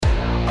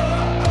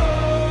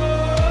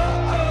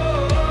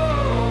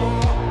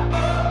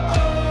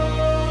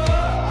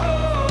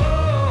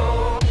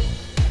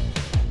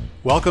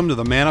Welcome to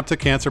the Man Up to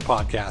Cancer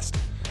podcast.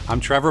 I'm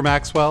Trevor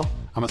Maxwell.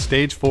 I'm a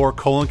stage 4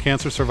 colon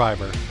cancer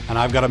survivor, and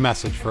I've got a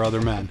message for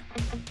other men.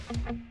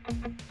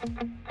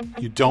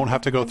 You don't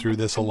have to go through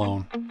this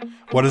alone.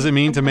 What does it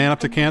mean to man up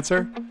to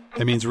cancer?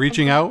 It means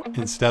reaching out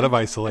instead of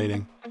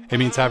isolating. It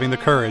means having the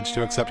courage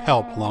to accept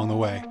help along the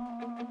way.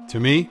 To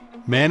me,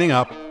 manning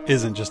up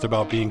isn't just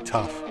about being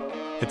tough.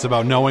 It's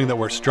about knowing that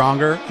we're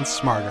stronger and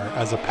smarter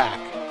as a pack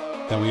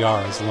than we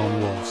are as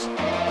lone wolves.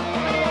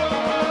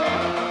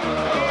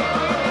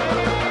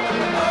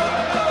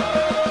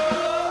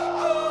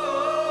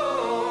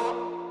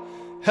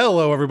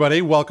 Hello,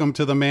 everybody. Welcome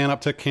to the Man Up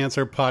to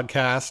Cancer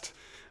podcast.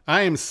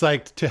 I am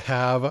psyched to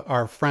have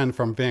our friend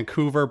from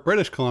Vancouver,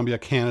 British Columbia,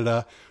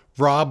 Canada,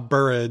 Rob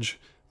Burridge,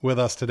 with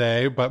us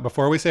today. But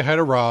before we say hi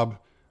to Rob,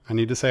 I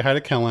need to say hi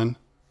to Kellen.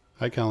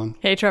 Hi, Kellen.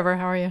 Hey, Trevor.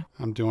 How are you?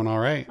 I'm doing all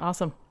right.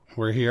 Awesome.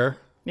 We're here.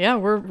 Yeah,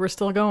 we're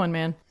still going,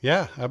 man.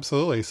 Yeah,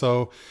 absolutely.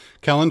 So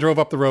Kellen drove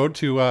up the road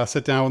to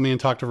sit down with me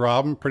and talk to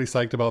Rob. I'm pretty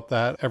psyched about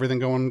that. Everything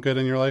going good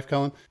in your life,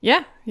 Kellen?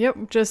 Yeah,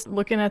 yep. Just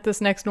looking at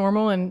this next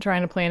normal and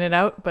trying to plan it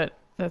out, but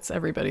that's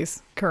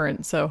everybody's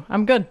current, so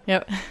I'm good.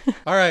 Yep.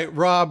 All right,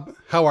 Rob,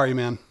 how are you,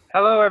 man?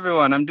 Hello,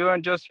 everyone. I'm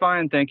doing just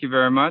fine. Thank you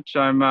very much.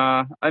 I'm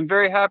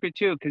very happy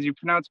too because you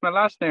pronounced my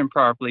last name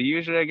properly.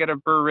 Usually I get a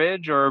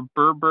Burridge or a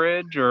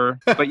Burbridge,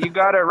 but you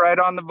got it right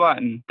on the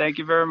button. Thank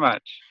you very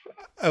much.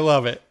 I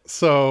love it.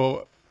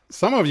 So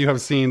some of you have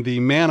seen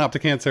the Man Up to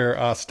Cancer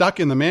Stuck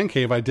in the Man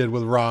Cave I did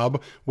with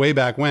Rob way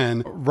back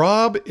when.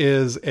 Rob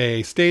is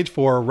a stage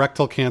 4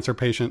 rectal cancer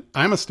patient.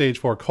 I'm a stage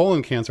 4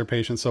 colon cancer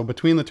patient. So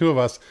between the two of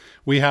us,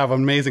 we have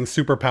an amazing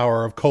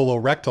superpower of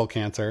colorectal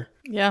cancer.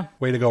 Yeah.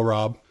 Way to go,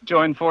 Rob.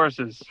 Join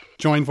forces.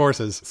 Join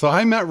forces. So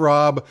I met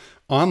Rob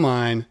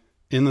online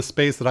in the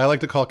space that I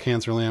like to call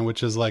Cancerland,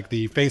 which is like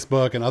the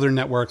Facebook and other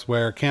networks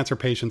where cancer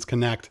patients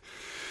connect.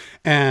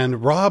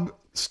 And Rob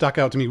stuck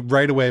out to me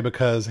right away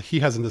because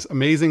he has this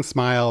amazing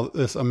smile,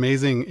 this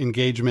amazing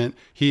engagement.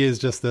 He is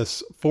just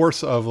this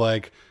force of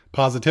like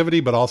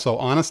positivity, but also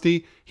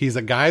honesty. He's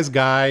a guy's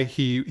guy.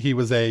 He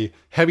was a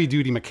heavy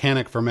duty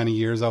mechanic for many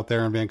years out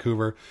there in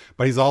Vancouver,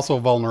 but he's also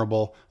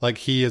vulnerable. Like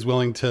he is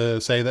willing to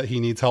say that he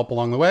needs help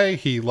along the way.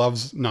 He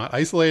loves not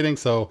isolating.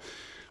 So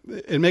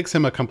it makes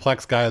him a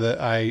complex guy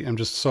that I am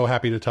just so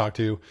happy to talk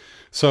to.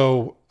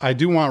 So I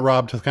do want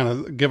Rob to kind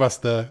of give us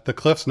the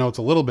Cliff's Notes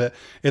a little bit.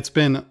 It's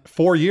been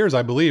 4 years,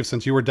 I believe,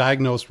 since you were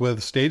diagnosed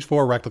with stage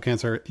 4 rectal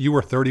cancer. You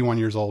were 31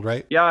 years old,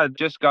 right? Yeah, I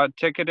just got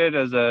ticketed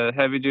as a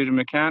heavy duty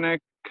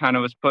mechanic. Kind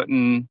of was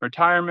putting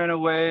retirement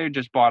away,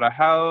 just bought a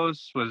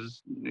house,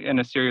 was in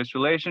a serious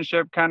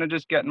relationship, kind of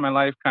just getting my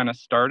life kind of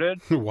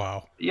started.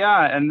 Wow.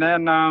 Yeah. And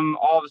then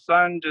all of a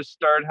sudden just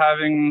started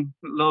having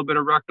a little bit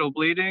of rectal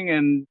bleeding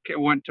and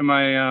went to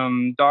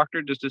my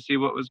doctor just to see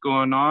what was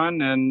going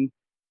on. And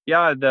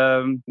yeah,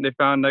 they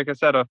found, like I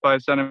said, a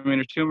 5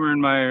 centimeter tumor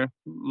in my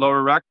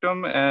lower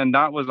rectum. And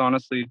that was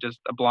honestly just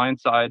a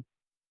blindside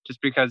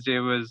just because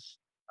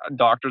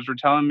doctors were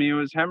telling me it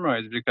was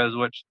hemorrhoids because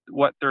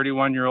what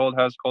 31-year-old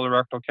has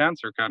colorectal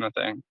cancer kind of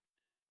thing.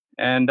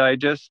 And I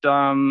just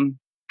kind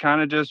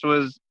of just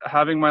was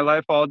having my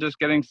life all just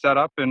getting set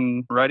up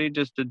and ready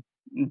just to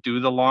do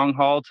the long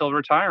haul till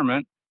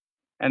retirement.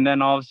 And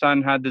then all of a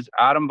sudden had this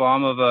atom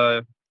bomb of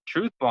a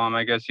truth bomb,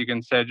 I guess you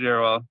can say,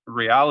 or a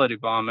reality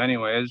bomb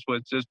anyways,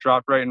 was just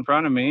dropped right in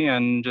front of me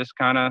and just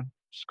kind of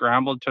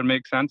scrambled to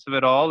make sense of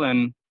it all.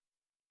 And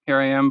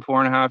here I am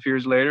 4.5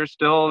 years later,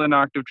 still in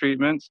active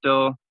treatment,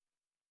 still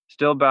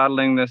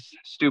battling this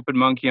stupid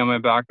monkey on my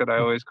back that I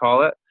always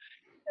call it.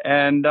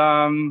 And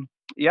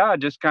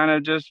just kind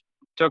of just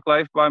took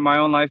life by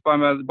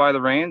the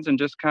reins and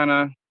just kind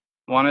of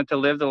wanted to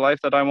live the life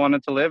that I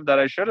wanted to live, that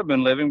I should have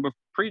been living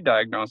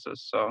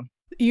pre-diagnosis. So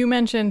You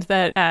mentioned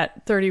that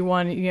at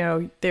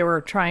 31, they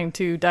were trying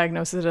to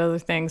diagnose it as other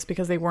things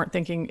because they weren't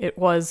thinking it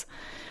was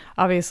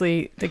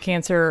obviously the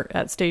cancer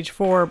at stage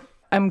 4.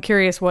 I'm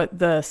curious what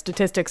the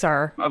statistics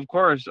are. Of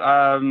course.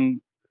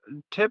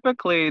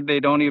 Typically,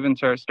 they don't even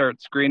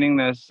start screening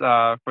this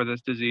for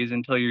this disease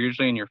until you're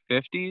usually in your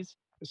 50s.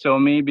 So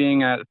me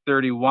being at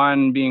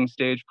 31, being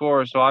stage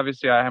 4, so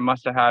obviously I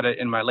must have had it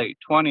in my late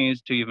 20s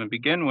to even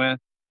begin with.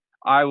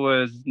 I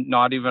was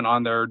not even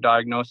on their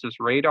diagnosis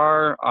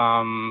radar,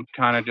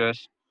 kind of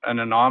just an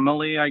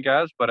anomaly, I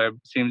guess, but it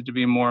seems to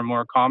be more and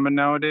more common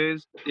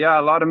nowadays. Yeah,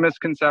 a lot of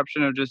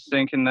misconception of just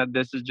thinking that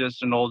this is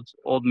just an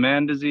old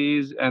man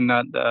disease and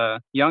that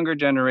the younger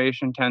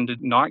generation tend to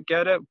not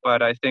get it.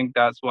 But I think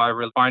that's why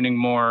we're finding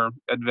more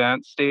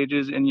advanced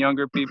stages in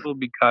younger people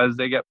because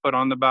they get put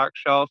on the back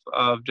shelf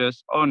of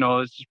just, oh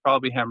no, this is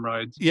probably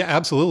hemorrhoids. Yeah,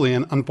 absolutely.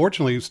 And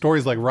unfortunately,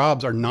 stories like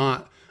Rob's are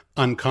not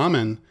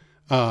uncommon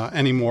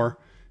anymore.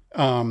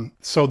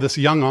 So this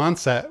young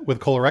onset with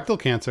colorectal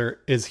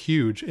cancer is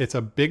huge. It's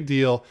a big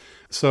deal.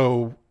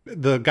 So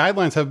the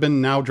guidelines have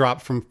been now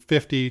dropped from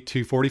 50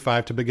 to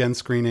 45 to begin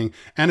screening.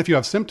 And if you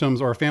have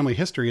symptoms or a family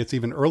history, it's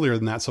even earlier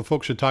than that. So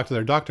folks should talk to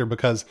their doctor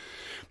because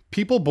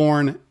people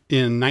born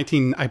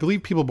I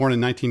believe people born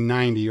in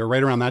 1990 or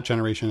right around that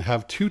generation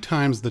have 2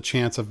 times the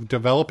chance of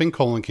developing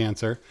colon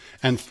cancer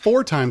and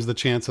 4 times the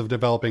chance of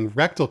developing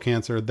rectal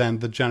cancer than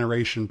the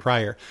generation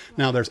prior.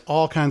 Now, there's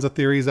all kinds of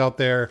theories out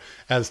there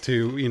as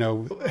to,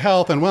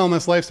 health and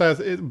wellness,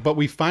 lifestyles, but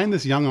we find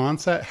this young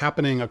onset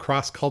happening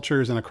across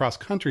cultures and across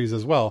countries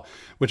as well,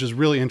 which is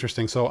really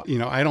interesting. So,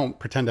 I don't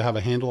pretend to have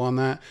a handle on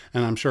that,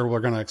 and I'm sure we're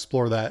going to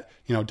explore that,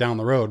 down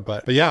the road.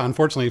 But yeah,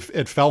 unfortunately,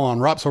 it fell on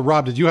Rob. So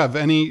Rob, did you have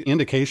any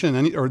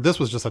indication, or this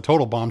was just a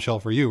total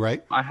bombshell for you,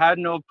 right? I had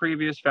no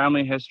previous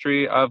family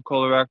history of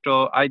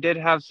colorectal. I did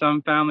have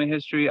some family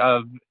history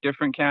of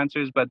different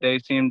cancers, but they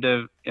seemed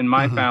to, in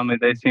my family,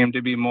 they seem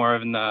to be more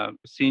in the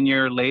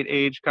senior, late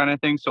age kind of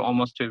thing. So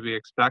almost to be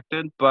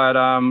expected. But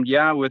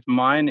yeah, with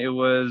mine, it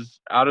was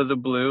out of the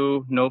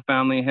blue, no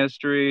family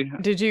history.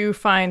 Did you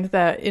find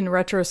that in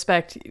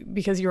retrospect,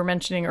 because you were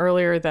mentioning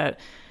earlier that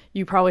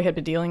you probably had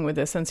been dealing with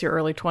this since your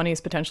early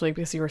 20s, potentially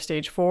because you were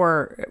stage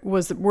 4.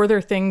 Were there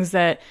things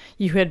that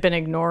you had been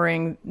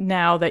ignoring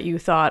now that you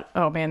thought,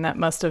 oh man, that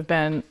must have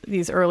been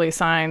these early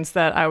signs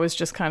that I was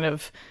just kind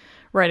of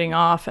writing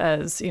off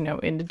as,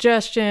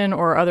 indigestion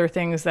or other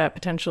things that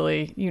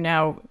potentially you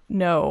now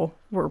know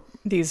were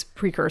these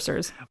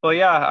precursors? Well,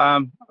 yeah,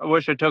 I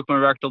wish I took my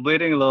rectal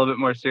bleeding a little bit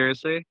more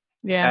seriously.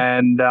 Yeah.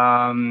 And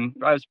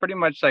I was pretty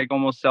much like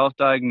almost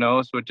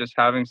self-diagnosed with just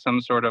having some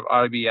sort of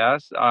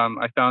IBS.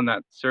 I found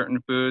that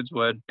certain foods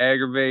would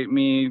aggravate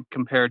me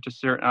compared to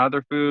certain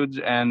other foods.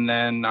 And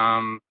then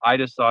I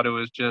just thought it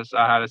was just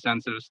I had a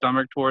sensitive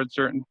stomach towards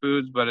certain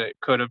foods, but it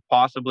could have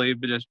possibly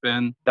just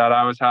been that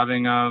I was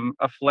having a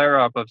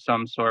flare-up of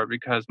some sort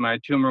because my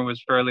tumor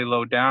was fairly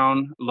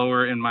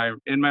lower in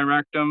my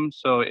rectum.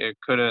 So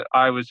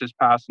I was just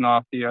passing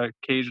off the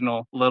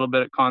occasional little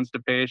bit of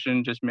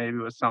constipation, just maybe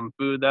with some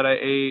food that I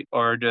ate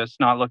or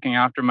just not looking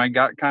after my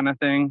gut kind of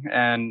thing,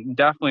 and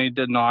definitely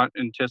did not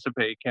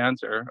anticipate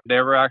cancer. They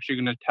were actually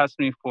going to test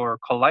me for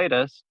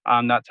colitis.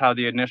 That's how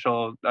the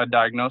initial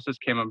diagnosis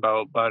came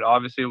about, but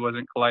obviously it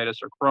wasn't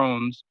colitis or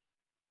Crohn's.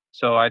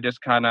 So I just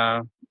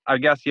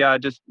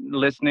just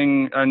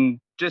listening and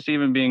just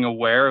even being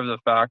aware of the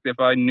fact, if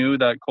I knew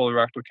that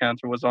colorectal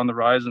cancer was on the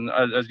rise and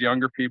as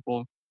younger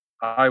people,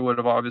 I would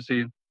have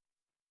obviously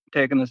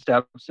taken the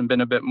steps and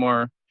been a bit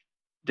more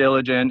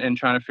diligent in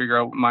trying to figure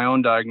out my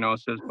own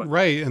diagnosis.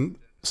 Right. And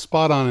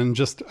spot on. And I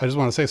just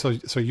want to say,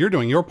 so you're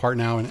doing your part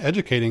now in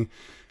educating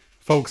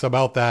folks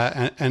about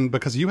that. And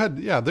because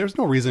there's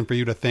no reason for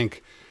you to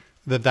think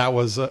that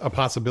was a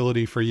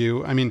possibility for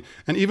you. I mean,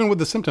 and even with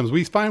the symptoms,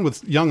 we find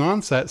with young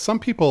onset, some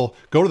people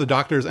go to the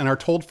doctors and are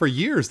told for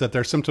years that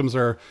their symptoms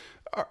are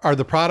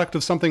the product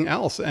of something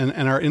else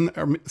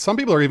some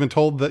people are even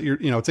told that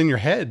it's in your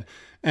head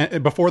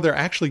and before they're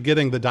actually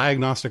getting the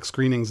diagnostic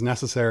screenings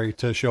necessary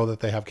to show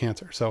that they have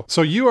cancer.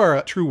 So you are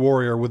a true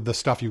warrior with the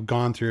stuff you've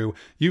gone through.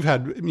 You've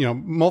had,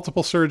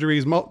 multiple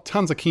surgeries,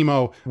 tons of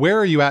chemo. Where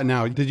are you at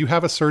now? Did you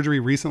have a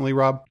surgery recently,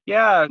 Rob?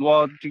 Yeah,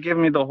 well, to give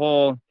me the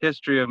whole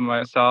history of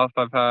myself,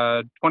 I've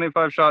had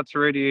 25 shots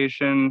of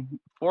radiation,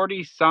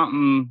 40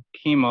 something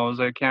chemos.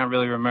 I can't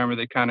really remember.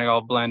 They kind of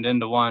all blend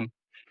into one.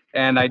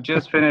 And I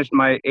just finished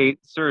my 8th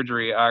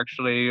surgery,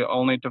 actually,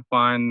 only to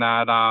find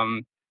that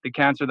the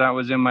cancer that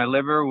was in my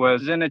liver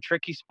was in a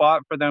tricky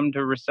spot for them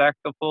to resect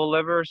the full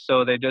liver.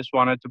 So they just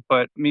wanted to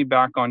put me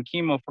back on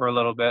chemo for a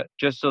little bit,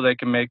 just so they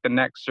can make the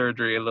next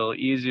surgery a little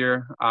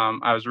easier.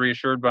 I was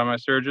reassured by my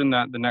surgeon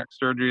that the next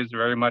surgery is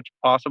very much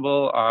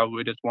possible.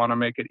 We just want to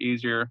make it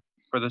easier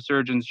for the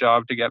surgeon's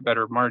job to get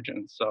better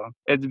margins. So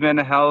it's been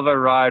a hell of a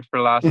ride for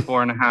the last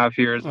 4.5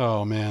 years.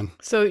 Oh, man.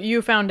 So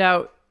you found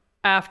out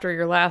after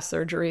your last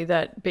surgery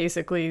that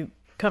basically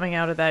coming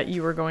out of that,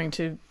 you were going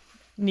to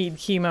need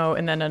chemo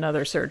and then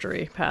another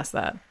surgery past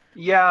that.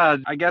 Yeah,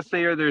 I guess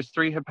there's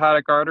 3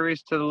 hepatic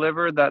arteries to the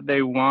liver that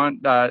they want,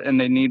 and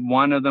they need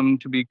one of them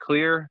to be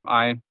clear.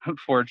 I,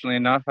 fortunately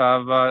enough,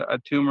 have a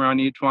tumor on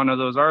each one of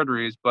those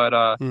arteries. But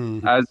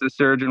as the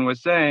surgeon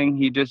was saying,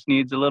 he just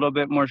needs a little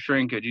bit more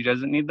shrinkage. He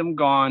doesn't need them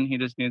gone. He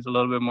just needs a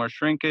little bit more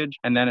shrinkage,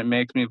 and then it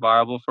makes me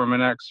viable for my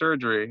next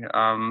surgery.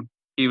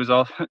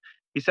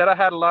 He said I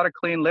had a lot of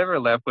clean liver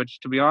left,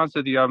 which, to be honest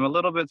with you, I'm a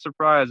little bit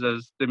surprised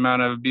as the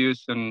amount of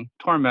abuse and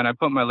torment I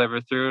put my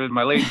liver through in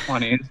my late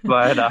 20s.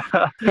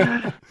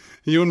 But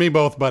you and me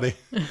both, buddy.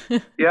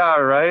 Yeah,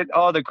 right.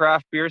 Oh, the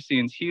craft beer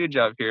scene's huge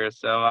up here.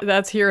 So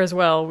that's here as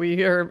well.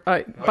 We are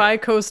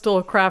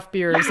bi-coastal craft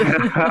beers.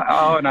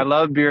 Oh, and I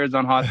love beers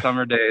on hot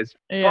summer days.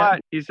 Yeah.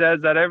 But he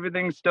says that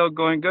everything's still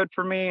going good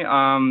for me.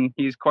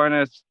 He's quite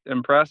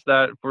impressed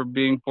that for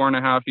being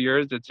 4.5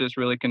 years, it's just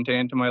really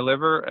contained to my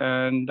liver,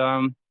 and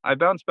I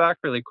bounced back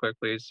really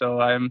quickly. So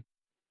I'm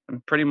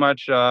pretty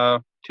much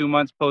 2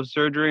 months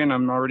post-surgery, and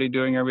I'm already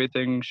doing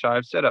everything shy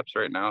of sit-ups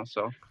right now.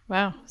 So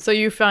wow. So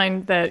you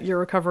find that your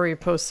recovery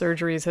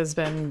post-surgeries has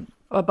been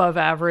above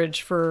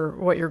average for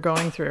what you're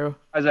going through.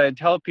 As I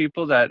tell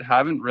people that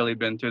haven't really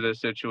been through this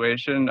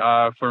situation,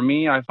 for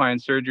me, I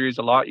find surgery is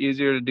a lot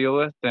easier to deal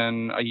with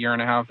than a year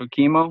and a half of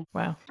chemo.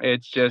 Wow.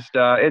 It's just,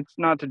 it's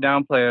not to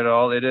downplay it at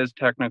all. It is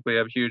technically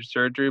a huge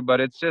surgery, but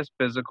it's just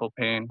physical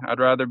pain. I'd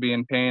rather be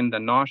in pain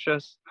than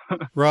nauseous.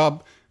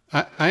 Rob,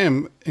 I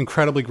am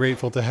incredibly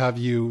grateful to have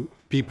you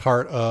be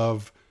part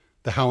of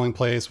the Howling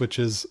Place, which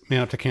is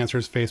Man Up to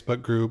Cancer's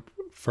Facebook group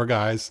for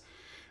guys,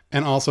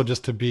 and also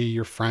just to be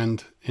your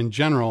friend in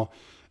general.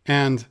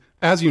 And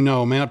as you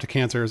know, Man Up to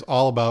Cancer is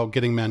all about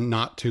getting men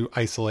not to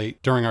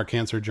isolate during our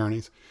cancer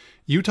journeys.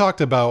 You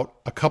talked about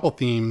a couple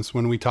themes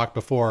when we talked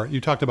before.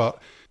 You talked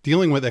about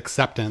dealing with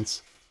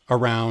acceptance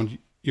around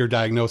your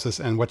diagnosis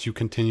and what you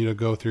continue to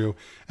go through,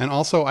 and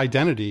also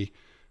identity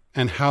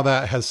and how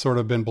that has sort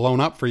of been blown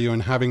up for you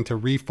and having to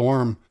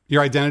reform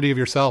your identity of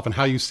yourself and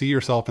how you see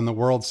yourself in the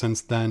world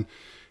since then.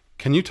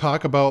 Can you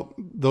talk about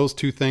those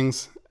two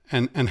things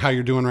and how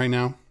you're doing right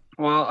now?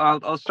 Well,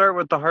 I'll start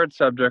with the hard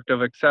subject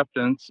of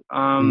acceptance.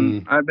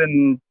 I've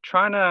been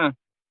trying to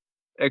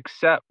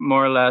accept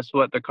more or less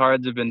what the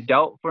cards have been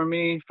dealt for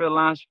me for the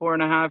last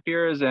 4.5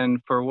 years. And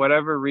for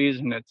whatever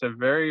reason, it's a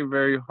very,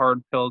 very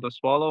hard pill to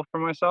swallow for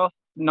myself.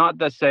 Not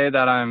to say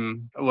that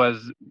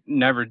was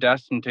never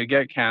destined to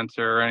get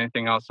cancer or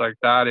anything else like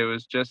that. It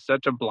was just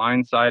such a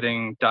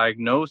blindsiding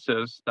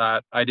diagnosis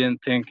that I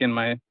didn't think in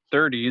my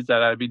 30s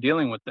that I'd be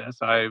dealing with this.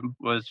 I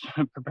was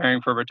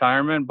preparing for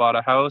retirement, bought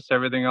a house,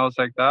 everything else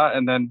like that,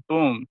 and then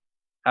boom,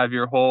 have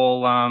your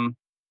whole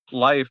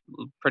life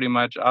pretty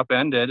much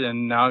upended,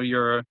 and now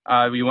you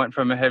went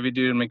from a heavy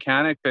duty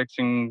mechanic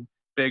fixing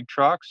big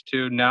trucks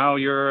to now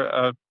you're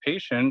a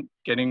patient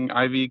getting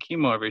IV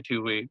chemo every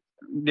 2 weeks.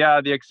 Yeah,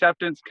 the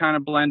acceptance kind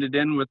of blended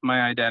in with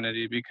my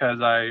identity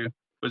because I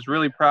was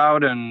really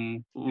proud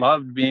and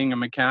loved being a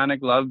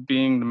mechanic, loved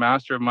being the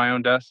master of my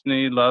own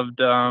destiny,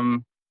 loved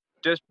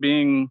just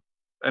being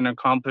an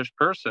accomplished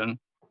person,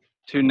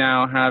 to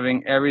now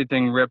having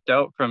everything ripped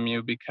out from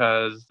you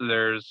because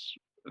there's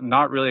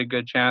not really a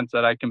good chance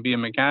that I can be a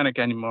mechanic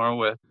anymore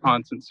with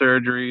constant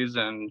surgeries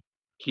and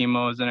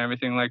chemos and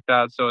everything like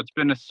that. So it's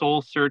been a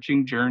soul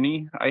searching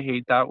journey. I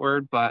hate that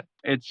word, but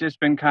it's just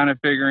been kind of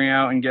figuring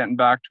out and getting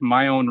back to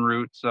my own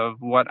roots of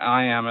what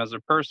I am as a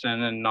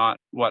person and not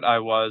what I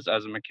was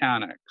as a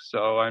mechanic.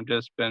 So I've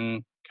just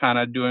been kind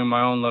of doing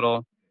my own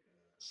little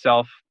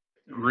self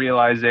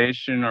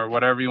realization or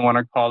whatever you want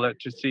to call it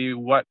to see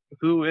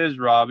who is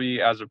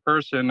Robbie as a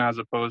person as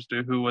opposed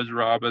to who was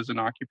Rob as an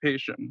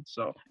occupation.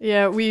 So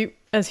yeah, we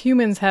as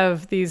humans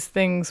have these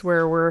things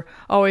where we're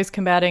always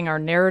combating our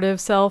narrative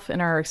self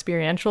and our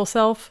experiential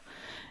self.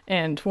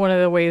 And one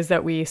of the ways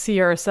that we see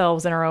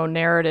ourselves in our own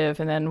narrative,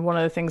 and then one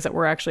of the things that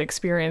we're actually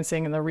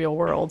experiencing in the real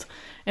world,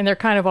 and they're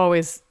kind of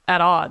always at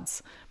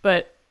odds.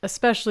 But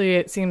especially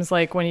it seems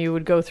like when you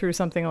would go through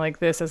something like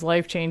this as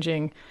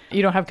life-changing,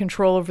 you don't have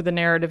control over the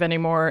narrative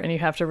anymore, and you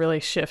have to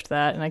really shift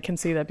that. And I can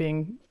see that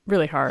being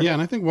really hard. Yeah,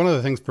 and I think one of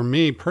the things for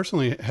me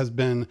personally has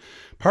been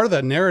part of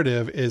that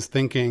narrative is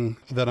thinking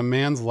that a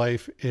man's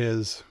life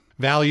is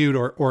valued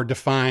or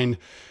defined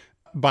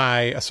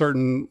by a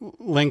certain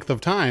length of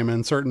time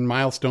and certain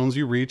milestones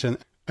you reach. And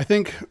I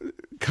think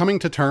coming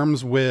to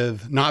terms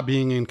with not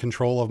being in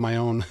control of my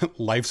own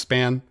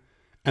lifespan,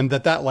 and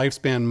that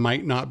lifespan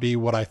might not be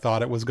what I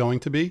thought it was going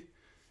to be,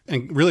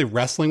 and really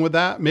wrestling with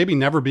that, maybe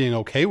never being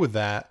okay with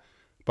that,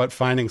 but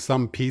finding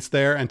some peace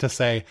there and to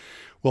say,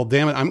 well,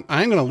 damn it,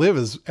 I'm going to live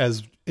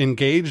as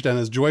engaged and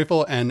as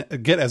joyful and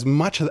get as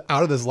much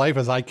out of this life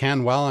as I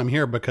can while I'm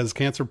here, because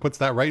cancer puts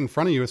that right in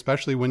front of you,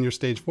 especially when you're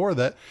stage 4,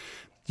 that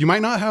you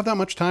might not have that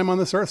much time on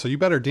this earth. So you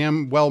better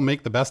damn well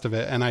make the best of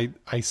it. And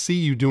I see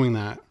you doing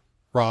that,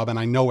 Rob, and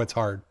I know it's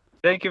hard.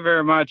 Thank you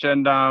very much.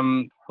 And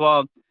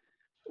well,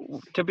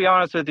 to be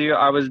honest with you,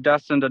 I was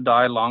destined to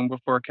die long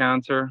before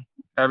cancer.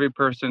 Every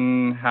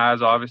person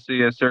has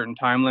obviously a certain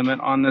time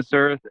limit on this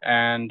earth.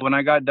 And when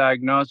I got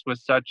diagnosed with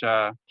such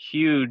a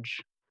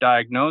huge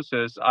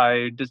diagnosis,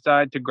 I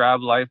decided to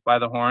grab life by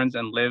the horns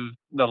and live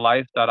the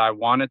life that I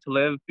wanted to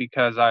live,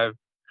 because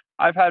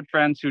I've had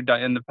friends who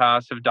in the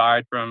past have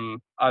died from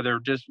other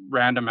just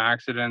random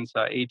accidents,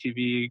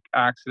 ATV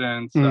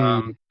accidents,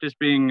 just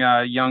being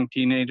a young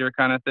teenager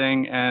kind of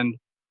thing. And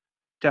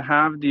to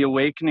have the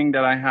awakening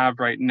that I have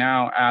right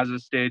now as a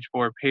stage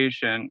 4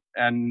 patient,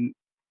 and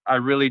I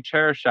really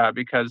cherish that,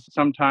 because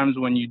sometimes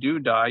when you do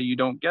die, you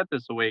don't get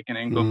this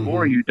awakening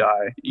before you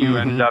die. You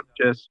end up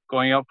just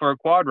going out for a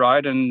quad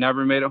ride and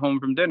never made it home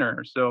from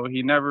dinner. So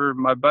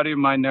my buddy of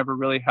mine never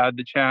really had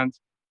the chance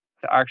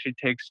to actually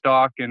take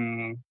stock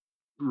and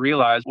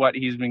realize what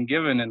he's been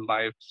given in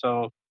life.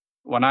 So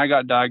when I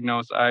got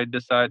diagnosed, I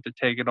decided to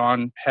take it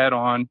on head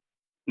on,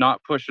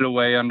 not push it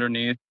away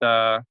underneath,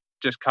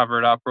 just cover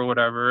it up or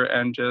whatever,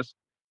 and just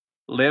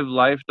live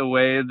life the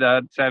way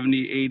that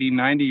 70, 80,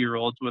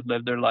 90-year-olds would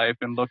live their life,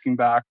 and looking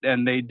back,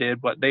 and they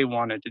did what they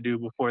wanted to do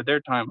before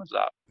their time was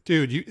up.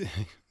 Dude, you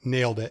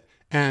nailed it.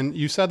 And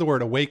you said the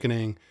word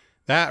awakening.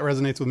 That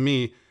resonates with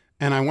me.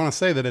 And I want to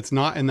say that it's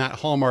not in that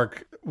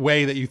hallmark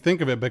way that you think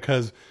of it,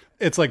 because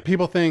it's like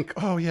people think,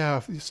 oh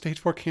yeah, stage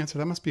 4 cancer,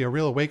 that must be a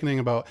real awakening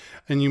about,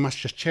 and you must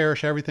just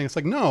cherish everything. It's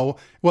like, no.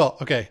 Well,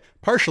 okay,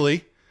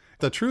 partially.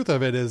 The truth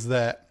of it is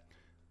that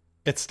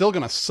it's still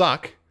going to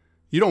suck.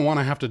 You don't want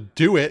to have to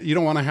do it. You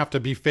don't want to have to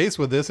be faced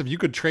with this. If you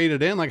could trade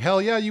it in, like,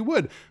 hell yeah, you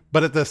would.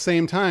 But at the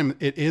same time,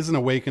 it is an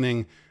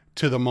awakening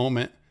to the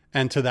moment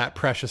and to that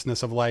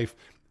preciousness of life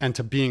and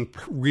to being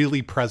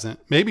really present,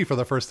 maybe for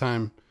the first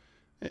time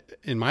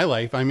in my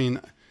life. I mean,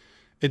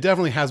 it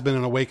definitely has been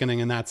an awakening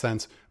in that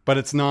sense, but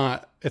it's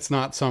not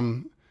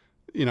some,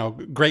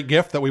 great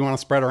gift that we want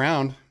to spread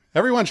around.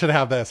 Everyone should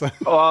have this.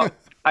 Well,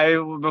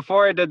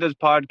 before I did this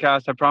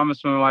podcast, I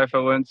promised my wife I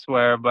wouldn't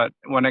swear, but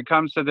when it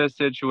comes to this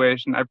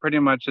situation, I pretty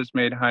much just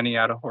made honey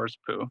out of horse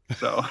poo.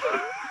 So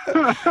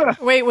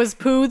Wait, was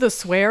poo the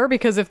swear?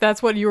 Because if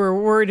that's what you were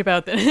worried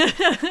about, then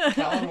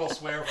Helen will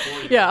swear for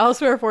you. Yeah, I'll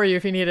swear for you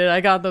if you need it.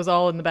 I got those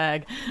all in the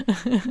bag.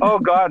 Oh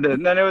God!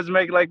 And then it was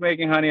like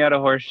making honey out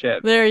of horse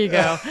shit. There you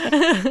go.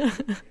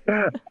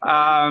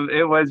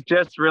 It was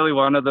just really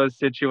one of those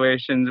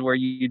situations where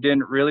you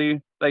didn't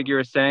really, like you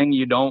were saying,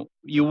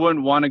 you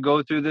wouldn't want to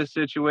go through this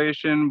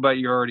situation, but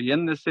you're already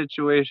in this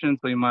situation,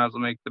 so you might as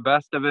well make the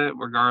best of it,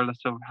 regardless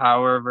of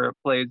however it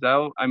plays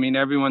out. I mean,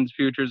 everyone's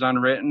future is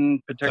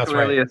unwritten,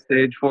 particularly a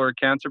stage 4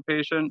 cancer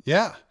patient.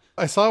 Yeah.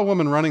 I saw a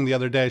woman running the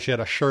other day. She had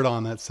a shirt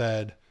on that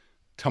said,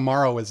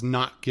 "Tomorrow is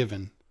not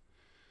given."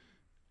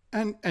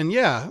 And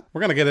yeah,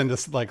 we're going to get into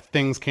like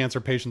things cancer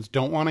patients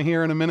don't want to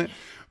hear in a minute.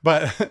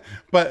 But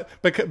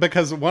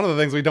because one of the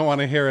things we don't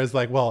want to hear is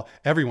like, well,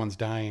 everyone's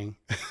dying.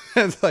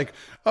 It's like,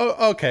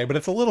 oh, okay. But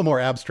it's a little more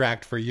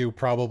abstract for you,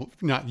 probably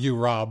not you,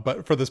 Rob,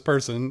 but for this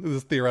person,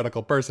 this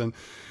theoretical person.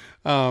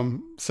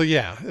 So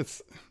yeah,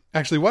 it's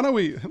actually,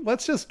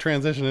 let's just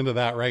transition into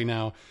that right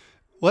now.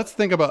 Let's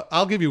think about,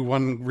 I'll give you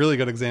one really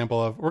good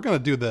example of, we're going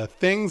to do the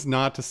things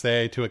not to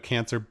say to a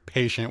cancer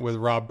patient with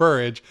Rob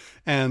Burridge.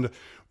 And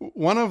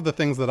one of the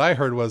things that I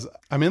heard was,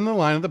 I'm in the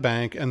line at the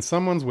bank and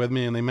someone's with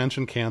me and they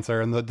mention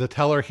cancer, and the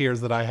teller hears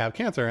that I have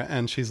cancer.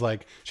 And she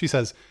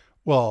says,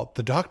 well,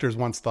 the doctors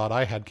once thought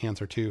I had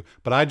cancer too,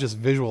 but I just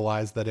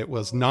visualized that it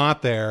was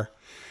not there.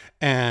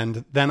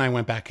 And then I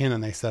went back in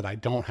and they said, I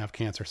don't have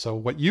cancer. So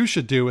what you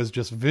should do is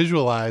just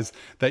visualize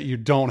that you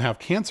don't have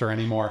cancer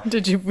anymore.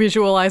 Did you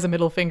visualize a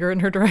middle finger in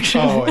her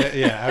direction? Oh,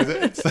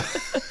 yeah.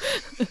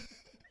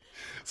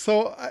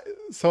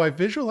 So I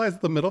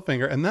visualized the middle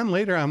finger. And then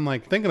later I'm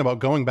like thinking about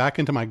going back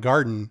into my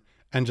garden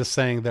and just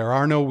saying, there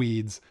are no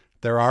weeds.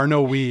 There are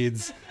no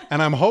weeds.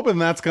 And I'm hoping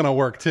that's going to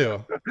work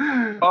too.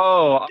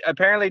 Oh,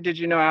 apparently, did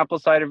you know apple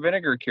cider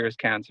vinegar cures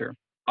cancer?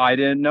 I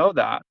didn't know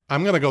that.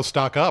 I'm going to go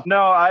stock up.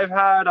 No, I've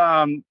had,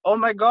 oh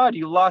my God,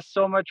 you lost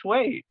so much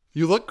weight.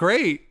 You look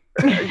great.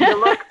 You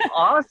look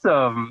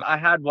awesome. I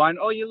had one,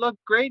 oh, you look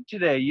great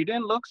today. You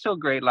didn't look so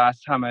great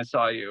last time I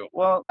saw you.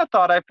 Well, I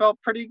thought I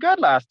felt pretty good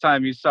last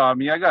time you saw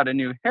me. I got a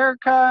new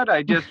haircut.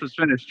 I just was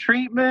finished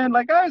treatment.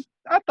 Like I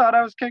thought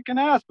I was kicking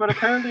ass, but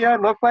apparently I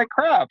look like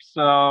crap.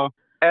 So,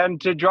 and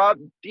to drop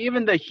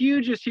even the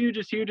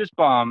hugest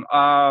bomb,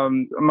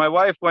 my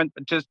wife went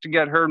just to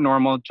get her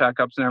normal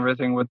checkups and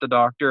everything with the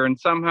doctor, and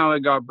somehow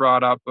it got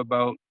brought up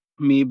about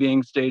me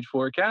being stage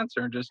 4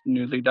 cancer, just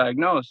newly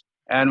diagnosed.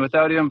 And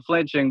without even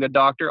flinching, the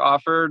doctor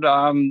offered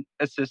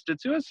assisted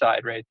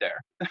suicide right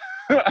there.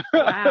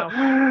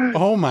 Wow.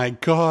 Oh my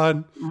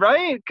God.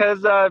 Right,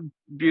 because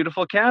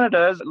beautiful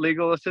Canada is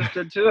legal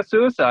assisted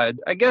suicide.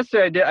 I guess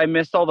I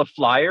missed all the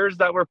flyers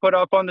that were put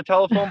up on the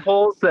telephone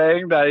poles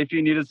saying that if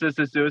you need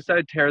assisted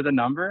suicide, tear the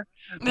number.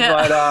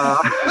 Yeah.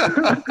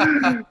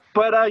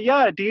 But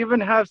yeah, to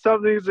even have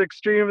something as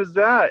extreme as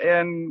that,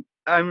 and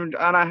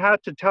I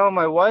had to tell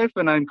my wife,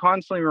 and I'm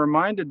constantly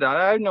reminded that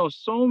I know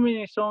so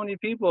many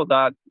people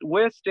that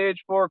with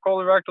stage 4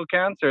 colorectal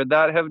cancer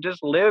that have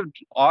just lived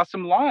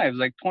awesome lives,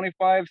 like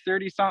 25,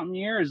 30 something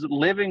years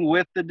living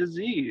with the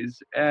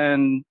disease.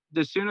 And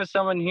as soon as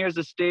someone hears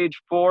a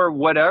stage 4,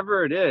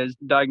 whatever it is,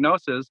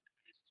 diagnosis,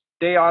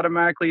 they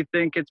automatically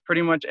think it's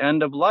pretty much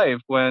end of life,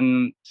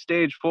 when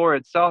stage 4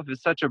 itself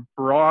is such a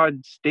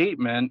broad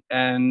statement.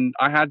 And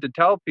I had to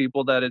tell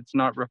people that it's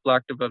not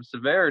reflective of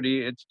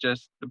severity. It's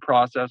just the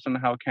process and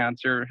how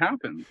cancer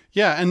happens.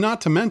 Yeah. And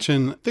not to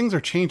mention, things are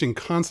changing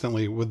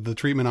constantly with the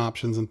treatment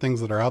options and things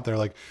that are out there.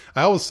 Like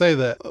I always say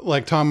that,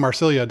 like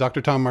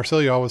Dr. Tom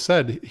Marsilio always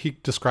said, he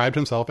described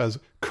himself as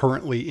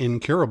currently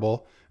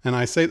incurable. And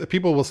I say that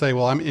people will say,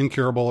 well, I'm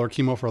incurable or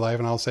chemo for life.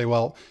 And I'll say,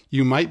 well,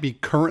 you might be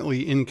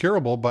currently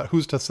incurable, but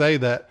who's to say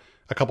that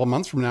a couple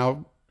months from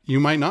now, you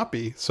might not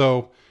be.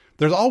 So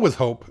there's always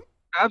hope.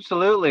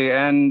 Absolutely.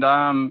 And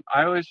I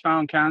always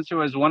found cancer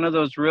was one of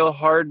those real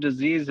hard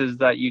diseases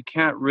that you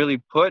can't really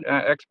put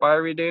an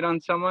expiry date on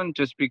someone,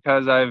 just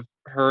because I've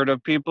heard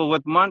of people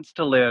with months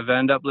to live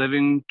end up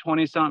living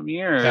 20-something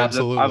years.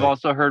 Absolutely. I've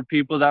also heard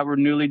people that were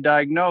newly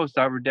diagnosed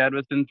that were dead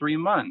within 3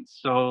 months.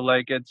 So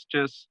like, it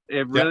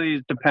really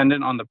is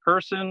dependent on the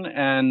person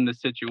and the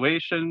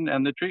situation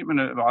and the treatment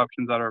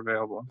options that are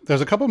available.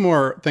 There's a couple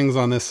more things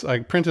on this. I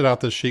printed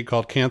out this sheet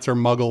called Cancer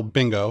Muggle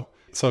Bingo.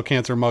 So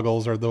cancer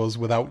muggles are those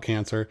without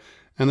cancer.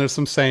 And there's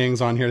some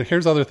sayings on here.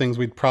 Here's other things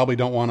we probably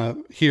don't want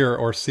to hear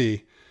or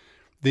see.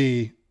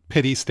 The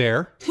pity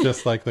stare,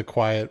 just like the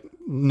quiet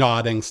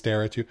nodding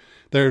stare at you.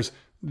 There's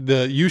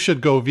the you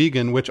should go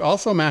vegan, which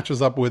also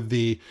matches up with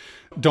the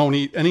don't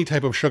eat any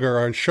type of sugar,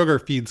 or sugar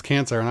feeds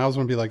cancer. And I was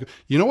going to be like,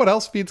 you know what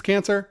else feeds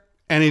cancer?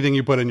 Anything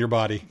you put in your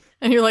body.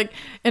 And you're like,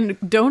 and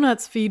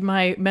donuts feed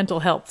my mental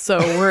health. So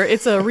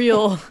it's a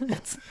real...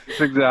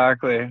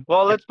 Exactly.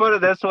 Well, let's put it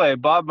this way.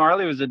 Bob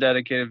Marley was a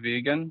dedicated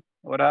vegan.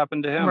 What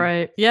happened to him?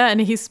 Right. Yeah, and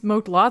he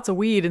smoked lots of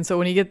weed. And so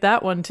when you get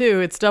that one too,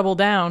 it's double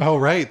down. Oh,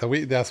 right. The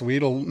weed,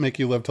 weed will make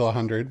you live till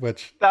 100,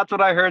 which... That's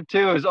what I heard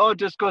too, is,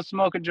 just go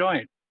smoke a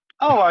joint.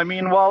 Oh, I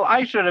mean, well,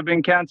 I should have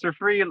been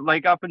cancer-free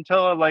like up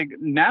until like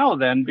now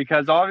then,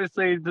 because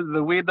obviously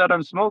the weed that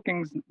I'm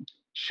smoking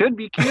should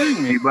be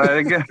curing me, but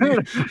again,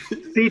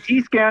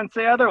 CT scans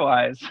say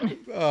otherwise.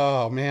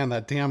 Oh man,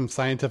 that damn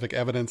scientific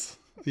evidence.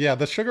 Yeah,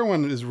 the sugar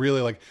one is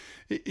really like,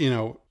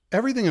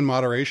 everything in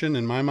moderation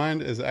in my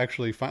mind is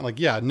actually fine.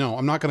 Like, yeah, no,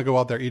 I'm not going to go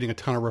out there eating a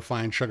ton of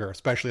refined sugar,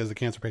 especially as a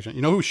cancer patient.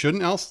 You know who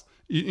shouldn't else?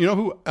 You know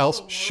who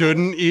else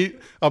shouldn't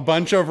eat a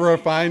bunch of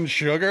refined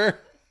sugar?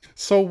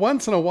 So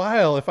once in a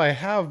while, if I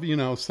have,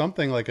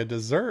 something like a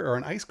dessert or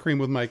an ice cream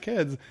with my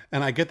kids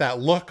and I get that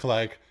look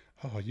like,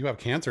 oh, you have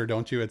cancer,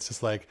 don't you? It's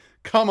just like,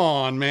 come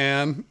on,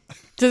 man.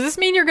 Does this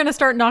mean you're going to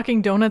start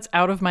knocking donuts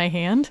out of my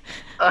hand?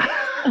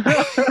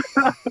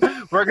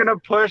 We're going to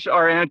push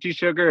our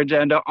anti-sugar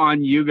agenda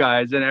on you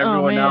guys and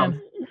everyone else.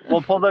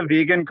 We'll pull the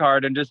vegan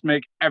card and just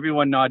make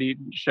everyone not eat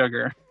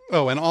sugar.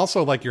 Oh, and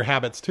also like your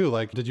habits too.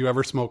 Like, did you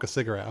ever smoke a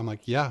cigarette? I'm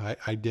like, yeah,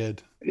 I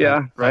did.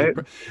 Yeah, right.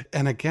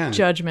 And again,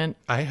 judgment.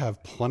 I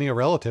have plenty of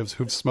relatives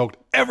who've smoked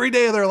every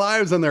day of their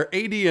lives and they're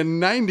 80 and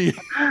 90.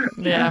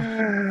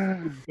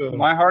 Yeah.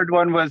 My hard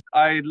one was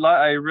I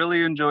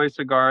really enjoy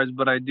cigars,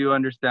 but I do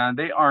understand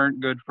they aren't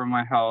good for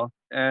my health.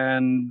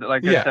 And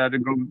like I said,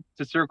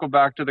 to circle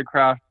back to the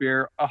craft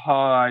beer,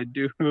 I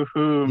do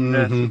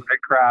miss my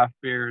craft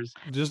beers.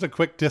 Just a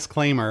quick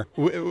disclaimer.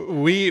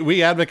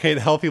 We advocate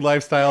healthy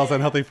lifestyles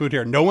and healthy food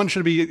here. No one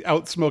should be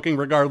out smoking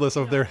regardless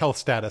of their health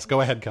status.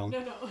 Go ahead, Kellen.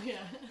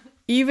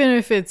 Even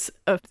if it's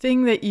a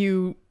thing that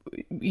you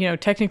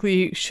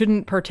technically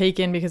shouldn't partake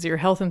in because of your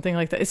health and thing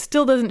like that, it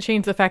still doesn't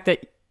change the fact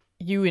that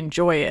you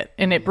enjoy it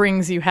and it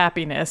brings you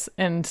happiness,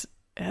 and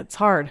it's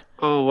hard.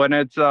 Oh, when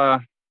it's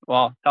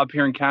well, up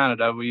here in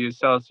Canada, we use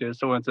Celsius.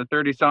 So when it's a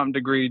 30-something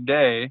degree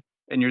day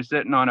and you're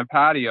sitting on a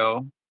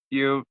patio,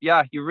 you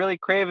really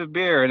crave a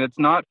beer. And it's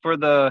not for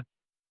the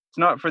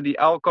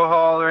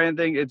alcohol or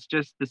anything. It's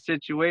just the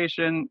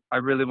situation. I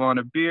really want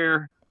a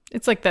beer.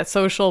 It's like that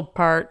social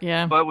part,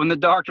 yeah. But when the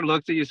doctor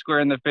looks at you square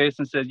in the face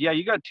and says, yeah,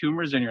 you got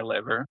tumors in your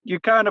liver, you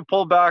kind of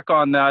pull back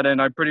on that.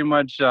 And I pretty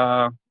much,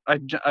 I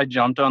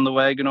jumped on the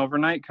wagon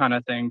overnight kind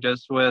of thing,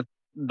 just with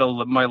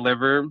my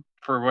liver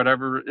for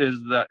whatever is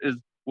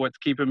what's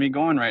keeping me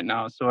going right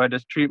now. So I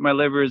just treat my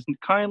liver as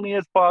kindly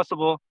as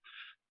possible,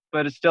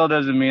 but it still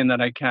doesn't mean that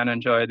I can't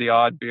enjoy the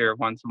odd beer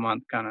once a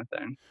month kind of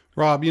thing.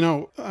 Rob,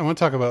 I want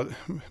to talk about,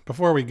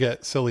 before we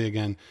get silly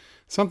again,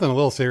 something a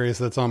little serious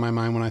that's on my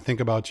mind when I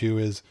think about you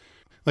is,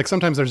 like,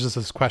 sometimes there's just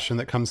this question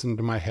that comes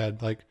into my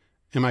head, like,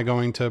 am I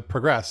going to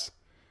progress?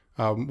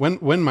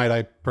 When might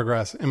I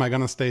progress? Am I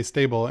going to stay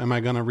stable? Am I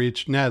going to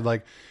reach Ned?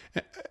 Like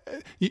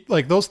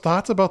those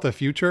thoughts about the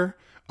future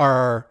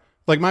are,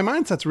 like, my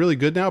mindset's really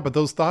good now, but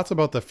those thoughts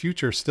about the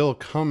future still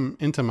come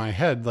into my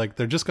head. Like,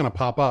 they're just going to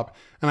pop up.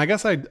 And I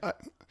guess I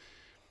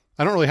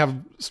don't really have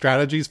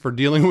strategies for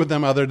dealing with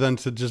them other than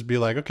to just be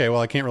like, okay,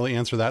 well, I can't really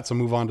answer that, so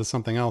move on to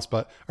something else.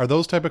 But are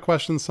those type of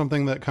questions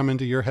something that come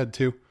into your head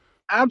too?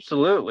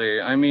 Absolutely.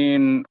 I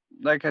mean,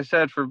 like I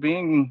said, for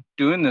doing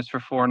this for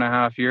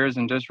 4.5 years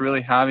and just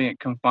really having it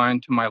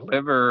confined to my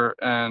liver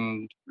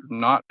and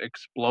not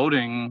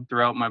exploding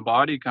throughout my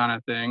body kind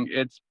of thing,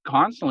 it's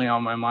constantly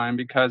on my mind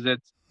because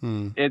it's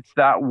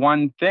that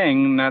one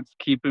thing that's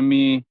keeping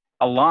me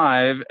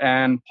alive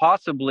and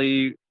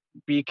possibly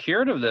be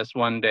cured of this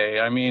one day.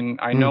 I mean,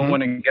 I know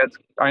when it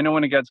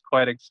gets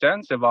quite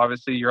extensive,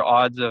 obviously your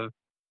odds of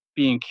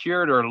being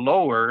cured are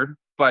lower,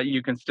 but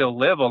you can still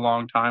live a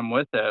long time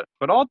with it.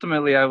 But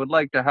ultimately, I would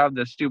like to have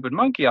this stupid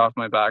monkey off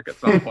my back at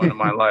some point in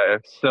my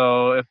life.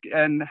 So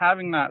and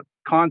having that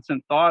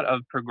constant thought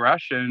of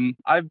progression,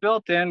 I've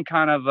built in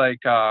kind of like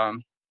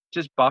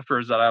just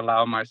buffers that I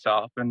allow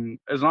myself. And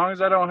as long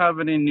as I don't have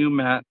any new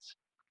Mets,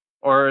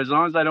 or as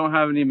long as I don't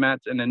have any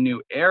Mets in a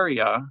new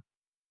area,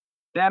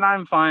 then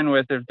I'm fine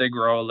with if they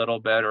grow a little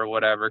bit or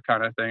whatever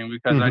kind of thing,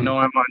 because I know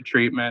I'm on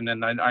treatment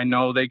and I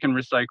know they can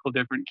recycle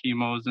different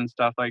chemos and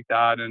stuff like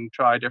that and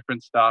try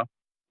different stuff.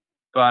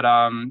 But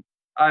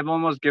I've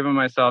almost given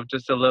myself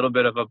just a little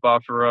bit of a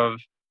buffer of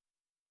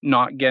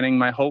not getting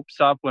my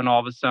hopes up when all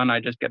of a sudden I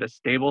just get a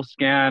stable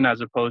scan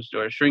as opposed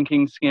to a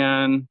shrinking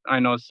scan. I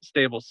know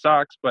stable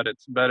sucks, but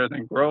it's better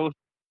than growth,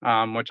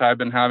 which I've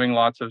been having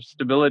lots of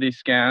stability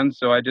scans.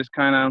 So I just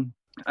kind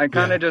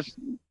of just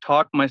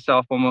talk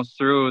myself almost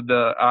through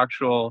the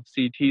actual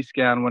CT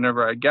scan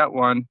whenever I get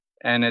one.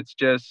 And it's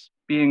just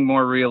being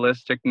more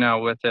realistic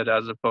now with it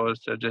as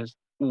opposed to just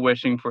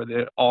wishing for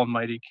the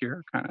almighty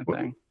cure kind of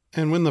thing.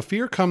 And when the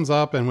fear comes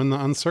up and when the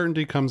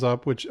uncertainty comes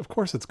up, which of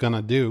course it's going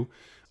to do,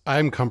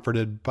 I'm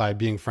comforted by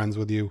being friends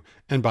with you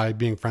and by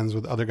being friends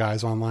with other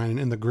guys online and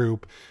in the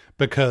group,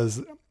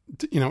 because,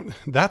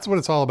 that's what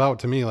it's all about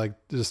to me. Like,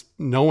 just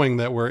knowing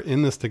that we're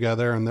in this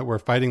together and that we're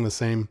fighting the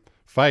same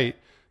fight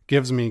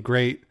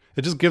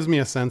it just gives me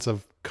a sense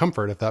of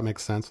comfort, if that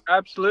makes sense.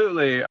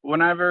 Absolutely.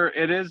 Whenever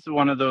it is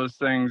one of those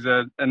things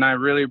and I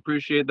really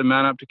appreciate the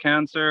Man Up to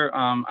Cancer.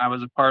 I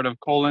was a part of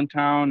Colon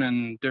Town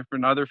and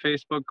different other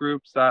Facebook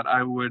groups that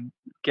I would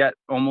get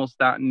almost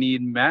that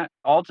need met.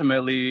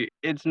 Ultimately,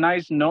 it's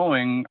nice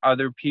knowing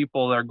other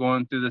people are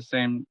going through the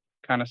same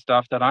kind of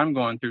stuff that I'm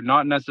going through,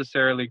 not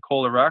necessarily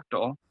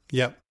colorectal.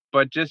 Yep.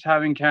 But just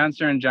having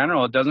cancer in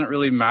general, it doesn't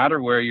really matter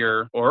where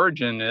your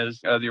origin is,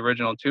 the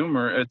original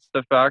tumor. It's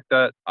the fact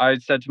that I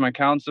said to my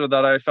counselor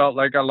that I felt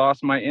like I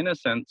lost my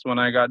innocence when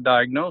I got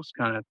diagnosed,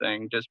 kind of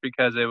thing, just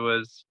because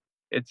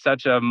it's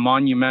such a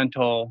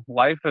monumental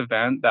life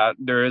event that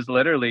there is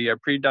literally a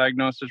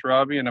pre-diagnosis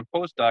Robbie and a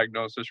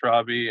post-diagnosis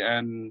Robbie.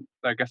 And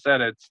like I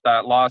said, it's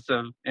that loss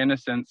of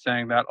innocence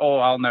saying that, oh,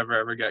 I'll never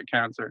ever get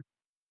cancer.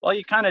 Well,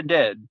 you kind of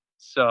did.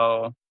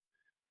 So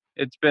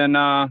it's been,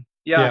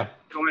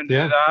 going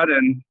through that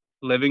and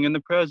living in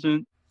the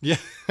present. Yeah,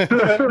 as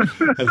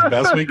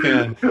best we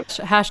can.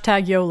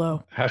 Hashtag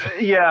YOLO.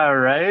 Yeah,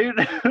 right?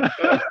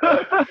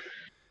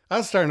 I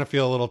was starting to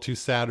feel a little too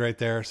sad right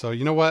there. So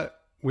you know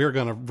what? We're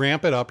going to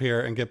ramp it up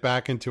here and get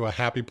back into a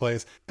happy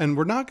place. And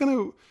we're not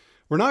going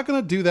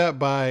to do that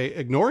by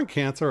ignoring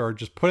cancer or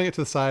just putting it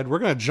to the side. We're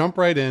going to jump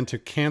right into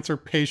cancer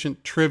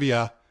patient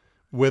trivia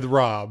with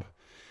Rob.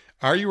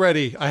 Are you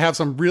ready? I have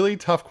some really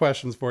tough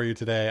questions for you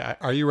today.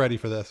 Are you ready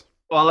for this?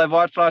 Well, I've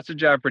watched lots of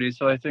Jeopardy,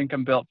 so I think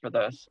I'm built for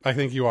this. I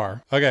think you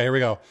are. Okay, here we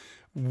go.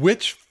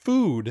 Which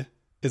food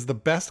is the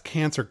best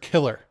cancer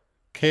killer?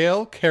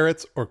 Kale,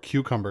 carrots, or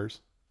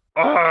cucumbers?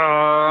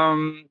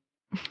 I'm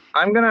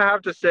going to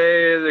have to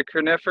say the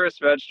carnivorous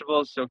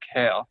vegetables, so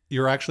kale.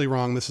 You're actually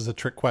wrong. This is a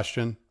trick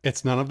question.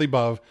 It's none of the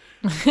above.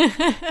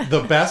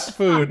 The best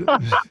food,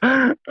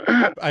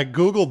 I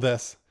Googled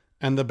this,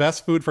 and the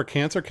best food for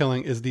cancer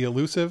killing is the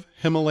elusive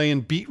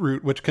Himalayan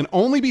beetroot, which can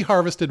only be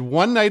harvested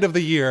one night of the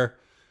year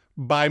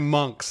by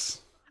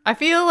monks. I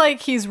feel like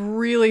he's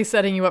really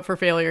setting you up for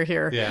failure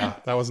here. Yeah,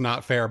 that was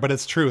not fair, but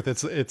it's truth.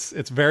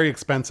 It's very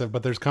expensive,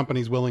 but there's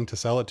companies willing to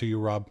sell it to you,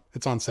 Rob.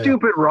 It's on sale.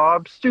 Stupid,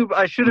 Rob. Stupid.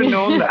 I should have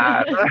known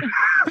that.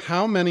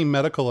 How many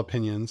medical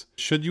opinions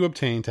should you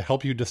obtain to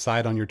help you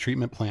decide on your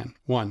treatment plan?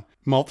 1,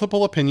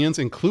 multiple opinions,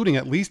 including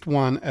at least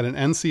one at an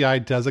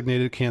NCI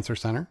designated cancer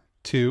center.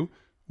 2,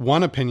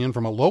 one opinion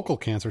from a local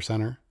cancer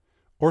center.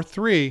 Or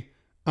 3,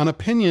 an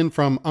opinion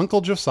from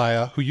Uncle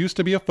Josiah, who used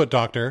to be a foot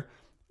doctor,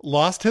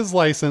 lost his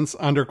license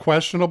under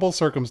questionable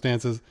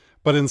circumstances,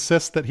 but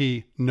insists that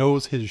he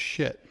knows his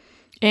shit.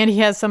 And he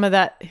has some of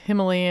that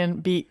Himalayan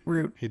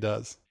beetroot. He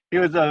does. He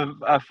was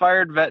a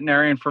fired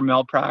veterinarian for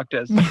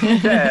malpractice.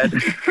 Dead.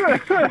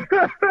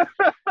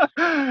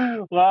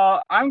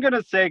 Well, I'm going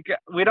to say,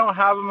 we don't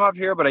have them up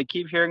here, but I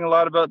keep hearing a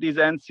lot about these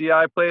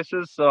NCI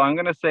places. So I'm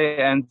going to say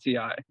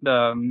NCI.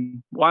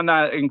 The one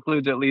that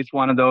includes at least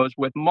one of those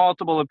with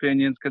multiple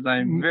opinions, because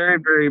I very,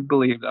 very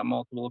believe that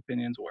multiple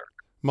opinions work.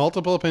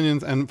 Multiple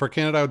opinions. And for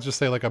Canada, I would just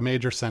say like a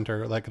major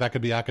center, like that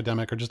could be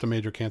academic or just a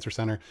major cancer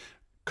center.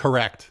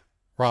 Correct.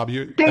 Rob,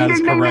 that is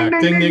correct.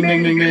 Ding, ding,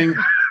 ding, ding, ding.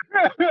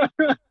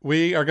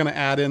 We are going to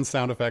add in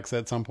sound effects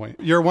at some point.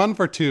 You're 1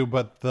 for 2,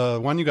 but the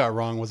one you got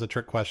wrong was a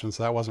trick question,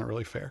 so that wasn't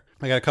really fair.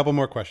 I got a couple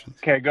more questions.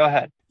 Okay, go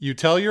ahead. You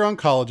tell your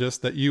oncologist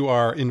that you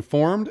are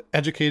informed,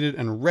 educated,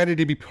 and ready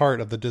to be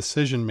part of the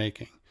decision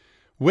making.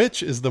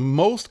 Which is the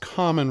most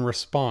common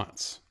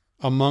response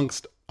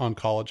amongst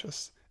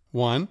oncologists?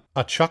 1,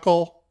 a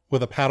chuckle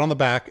with a pat on the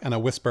back and a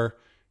whisper,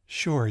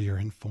 "Sure, you're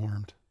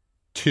informed."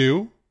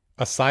 2,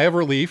 a sigh of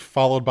relief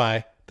followed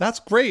by, "That's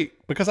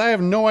great, because I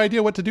have no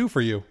idea what to do for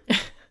you."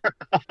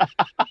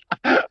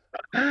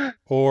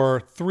 Or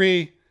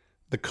 3,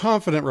 the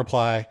confident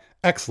reply,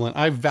 "Excellent.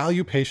 I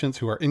value patients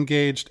who are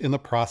engaged in the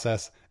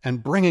process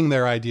and bringing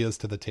their ideas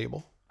to the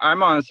table."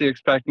 I'm honestly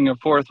expecting a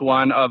fourth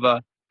one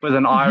with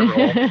an eye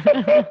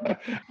roll.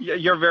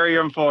 You're very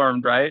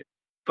informed, right?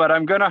 But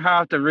I'm going to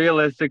have to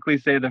realistically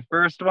say the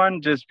first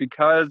one, just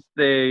because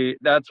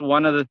that's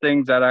one of the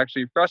things that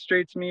actually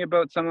frustrates me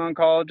about some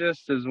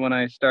oncologists is when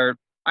I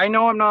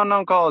know I'm not an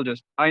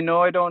oncologist. I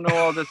know I don't know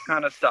all this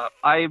kind of stuff.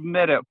 I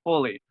admit it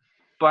fully.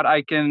 But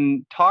I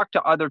can talk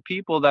to other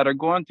people that are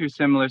going through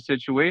similar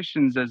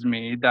situations as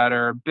me that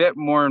are a bit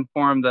more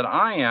informed than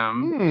I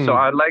am. So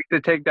I'd like to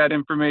take that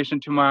information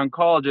to my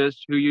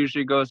oncologist, who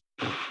usually goes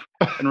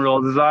and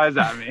rolls his eyes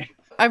at me.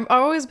 I've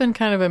always been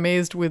kind of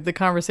amazed with the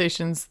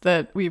conversations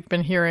that we've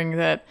been hearing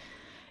that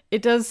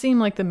it does seem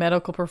like the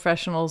medical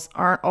professionals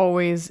aren't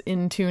always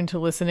in tune to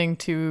listening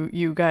to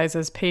you guys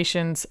as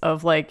patients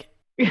of like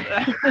a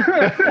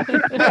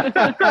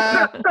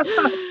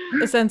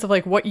sense of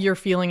like what you're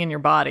feeling in your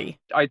body.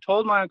 I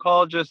told my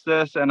oncologist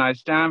this, and I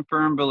stand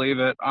firm, believe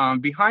it.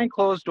 Behind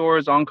closed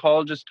doors,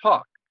 oncologists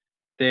talk.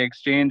 They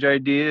exchange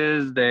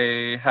ideas,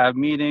 they have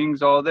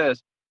meetings, all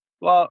this.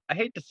 Well, I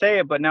hate to say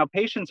it, but now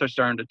patients are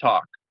starting to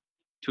talk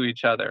to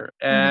each other.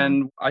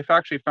 And I've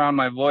actually found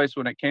my voice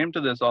when it came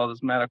to all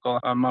this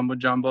medical mumbo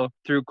jumbo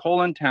through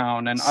Colon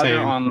Town and other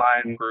Same.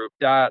 online groups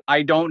that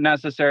I don't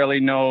necessarily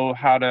know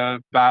how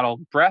to battle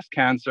breast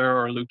cancer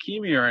or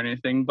leukemia or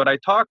anything, but I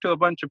talked to a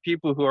bunch of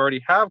people who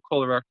already have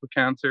colorectal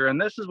cancer,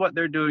 and this is what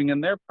they're doing in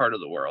their part of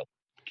the world.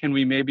 Can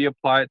we maybe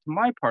apply it to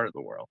my part of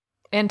the world?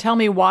 And tell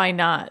me why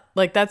not?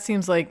 Like, that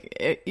seems like,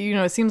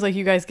 it seems like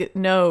you guys get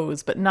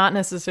no's, but not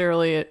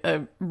necessarily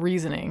a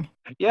reasoning.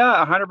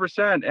 Yeah,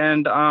 100%.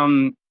 And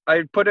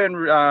I put in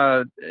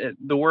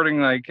the wording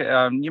like,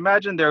 you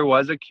imagine there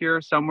was a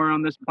cure somewhere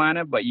on this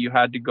planet, but you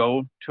had to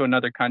go to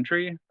another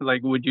country.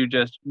 Like, would you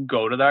just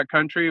go to that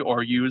country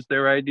or use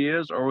their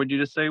ideas? Or would you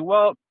just say,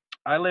 well,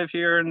 I live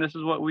here and this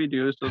is what we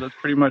do, so that's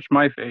pretty much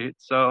my fate.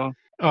 So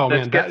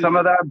let's get some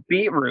of that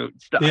beetroot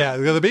stuff. Yeah,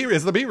 the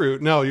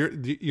beetroot. No,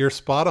 you're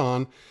spot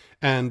on.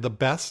 And the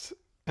best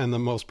and the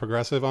most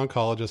progressive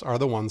oncologists are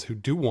the ones who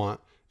do want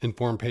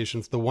informed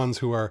patients, the ones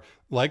who are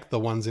like the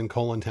ones in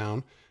Colon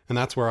Town. And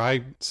that's where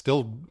I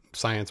still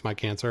science my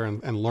cancer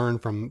and learn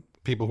from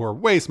people who are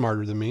way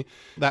smarter than me.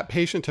 That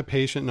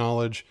patient-to-patient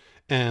knowledge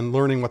and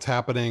learning what's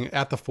happening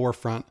at the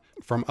forefront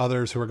from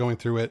others who are going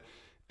through it,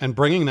 and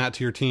bringing that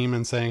to your team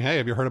and saying, hey,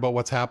 have you heard about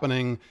what's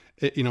happening,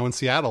 in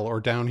Seattle or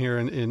down here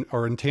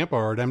in Tampa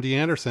or at MD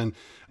Anderson?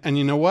 And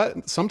you know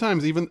what?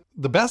 Sometimes even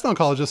the best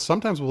oncologists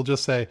sometimes will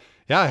just say,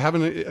 yeah, I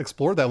haven't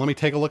explored that. Let me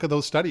take a look at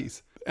those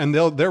studies. And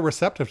they're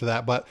receptive to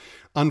that. But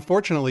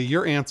unfortunately,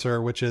 your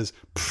answer, which is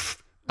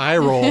eye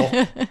roll,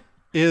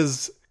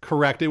 is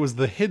correct. It was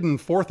the hidden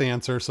fourth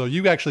answer. So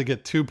you actually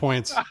get 2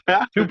 points.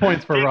 2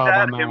 points for Rob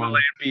on that Himalayan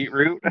one.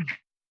 beetroot.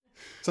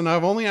 So now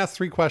I've only asked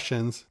 3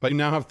 questions, but you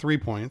now have 3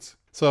 points.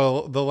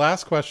 So the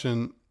last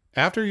question,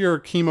 after your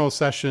chemo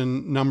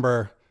session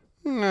number,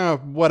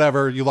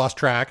 whatever, you lost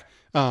track,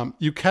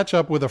 you catch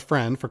up with a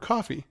friend for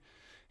coffee.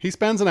 He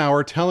spends an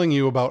hour telling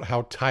you about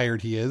how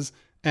tired he is,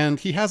 and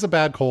he has a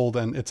bad cold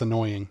and it's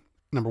annoying.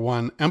 Number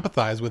 1,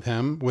 empathize with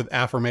him with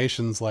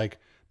affirmations like,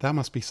 that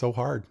must be so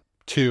hard.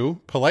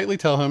 2, politely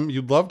tell him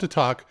you'd love to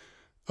talk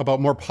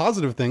about more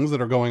positive things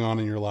that are going on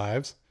in your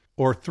lives.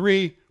 Or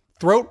 3,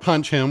 throat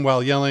punch him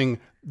while yelling,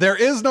 there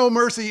is no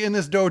mercy in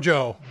this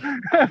dojo.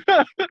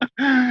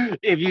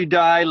 If you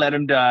die, let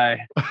him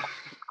die.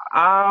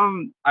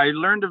 I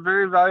learned a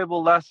very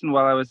valuable lesson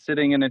while I was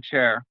sitting in a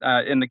chair,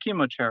 in the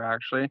chemo chair,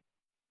 actually.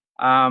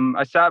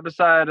 I sat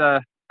beside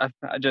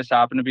I just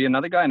happened to be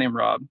another guy named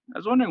Rob. I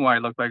was wondering why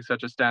he looked like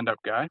such a stand-up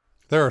guy.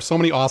 There are so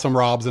many awesome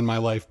Robs in my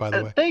life, by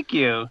the way. Thank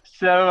you.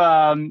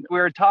 So we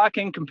were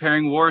talking,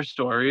 comparing war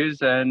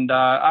stories, and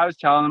I was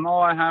telling him,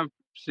 I have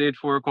stage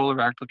 4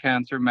 colorectal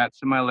cancer, mets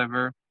in my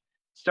liver.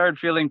 Started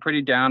feeling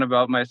pretty down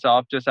about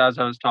myself just as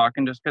I was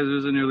talking, just because it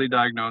was a newly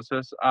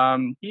diagnosis.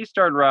 He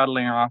started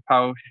rattling off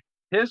how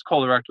his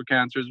colorectal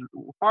cancer is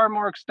far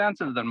more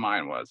extensive than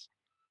mine was.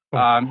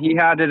 He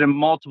had it in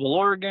multiple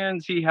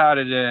organs. He had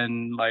it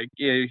in,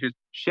 he was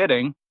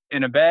shitting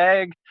in a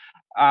bag,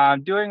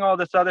 doing all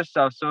this other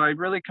stuff. So I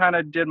really kind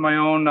of did my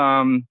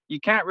own, you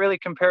can't really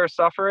compare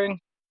suffering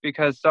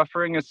because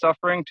suffering is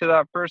suffering to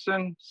that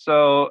person.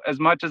 So as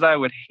much as I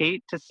would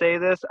hate to say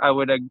this, I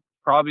would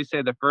probably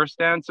say the first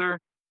answer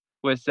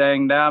was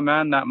saying,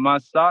 man, that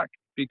must suck,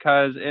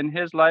 because in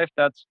his life,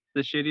 that's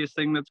the shittiest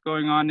thing that's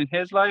going on in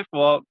his life.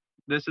 Well,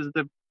 this is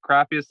the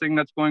crappiest thing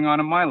that's going on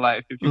in my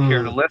life, if you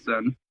care to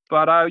listen.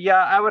 But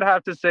I would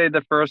have to say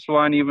the first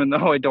one, even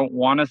though I don't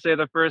want to say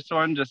the first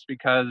one, just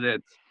because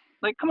it's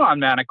like, come on,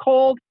 man, a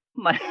cold.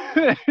 We're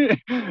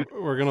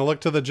going to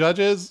look to the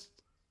judges.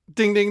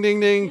 Ding, ding, ding,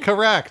 ding.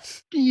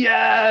 Correct.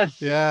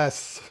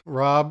 Yes.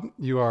 Rob,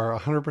 you are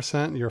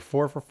 100%. You're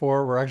 4 for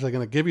 4. We're actually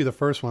going to give you the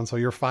first one. So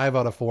you're 5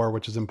 out of 4,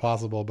 which is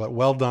impossible, but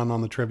well done on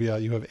the trivia.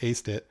 You have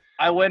aced it.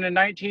 I win a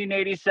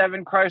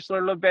 1987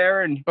 Chrysler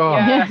LeBaron. Oh.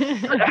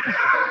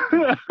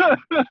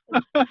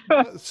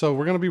 Yes. So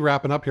we're going to be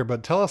wrapping up here,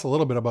 but tell us a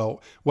little bit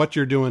about what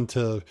you're doing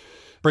to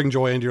bring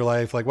joy into your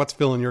life. Like, what's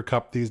filling your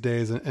cup these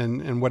days,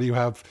 and what do you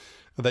have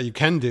that you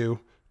can do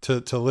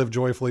to live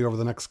joyfully over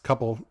the next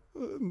couple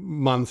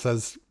months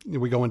as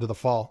we go into the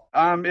fall?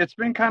 It's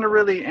been kind of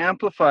really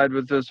amplified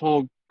with this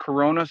whole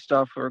Corona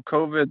stuff or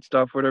COVID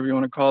stuff, whatever you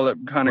want to call it,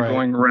 kind of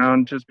going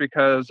around, just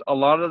because a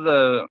lot of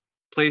the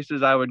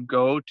places I would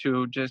go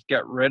to just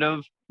get rid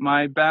of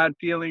my bad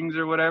feelings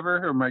or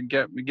whatever, or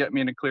get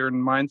me in a clear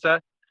mindset,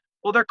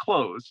 well, they're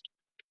closed.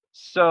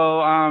 So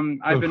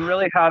I've been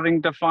really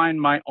having to find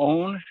my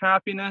own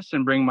happiness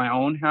and bring my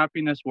own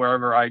happiness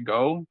wherever I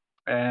go.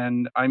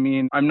 And I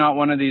mean, I'm not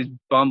one of these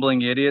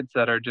bumbling idiots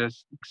that are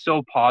just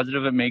so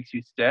positive it makes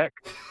you sick.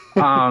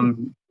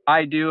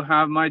 I do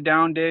have my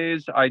down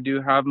days. I do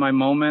have my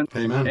moments.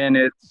 Amen. And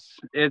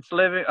it's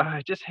living.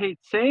 I just hate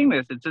saying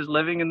this. It's just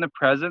living in the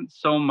present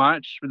so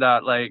much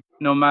that, like,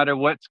 no matter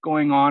what's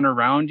going on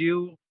around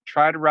you,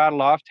 try to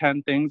rattle off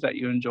 10 things that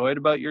you enjoyed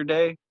about your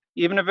day.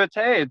 Even if it's,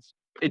 hey, it's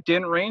it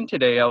didn't rain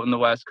today out in the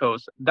West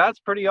Coast. That's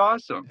pretty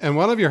awesome. And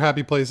one of your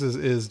happy places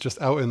is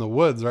just out in the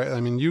woods, right?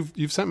 I mean,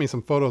 you've sent me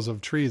some photos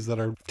of trees that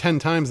are 10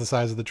 times the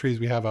size of the trees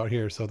we have out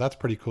here. So that's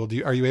pretty cool.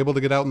 Are you able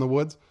to get out in the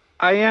woods?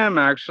 I am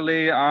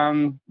actually.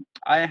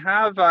 I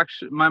have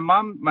actually, my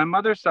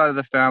mother's side of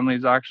the family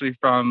is actually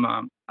from,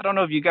 I don't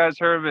know if you guys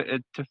heard of it,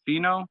 it's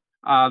Tofino,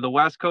 the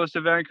west coast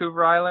of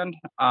Vancouver Island.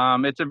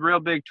 It's a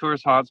real big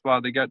tourist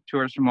hotspot. They get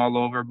tourists from all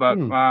over, but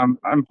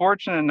I'm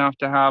fortunate enough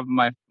to have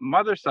my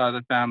mother's side of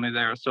the family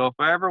there. So if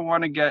I ever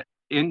want to get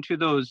into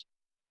those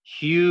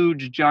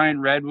huge giant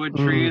redwood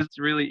trees, it's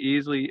really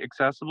easily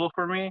accessible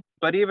for me.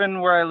 But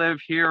even where I live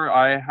here,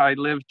 I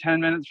live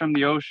 10 minutes from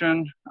the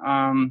ocean.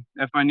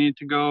 If I need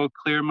to go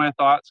clear my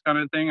thoughts kind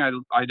of thing,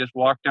 I just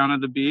walk down to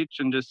the beach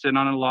and just sit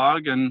on a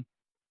log, and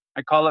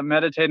I call it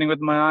meditating with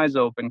my eyes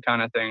open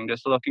kind of thing,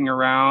 just looking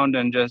around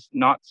and just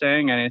not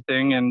saying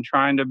anything and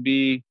trying to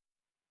be,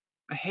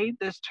 I hate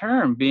this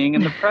term, being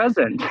in the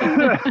present.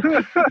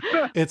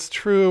 It's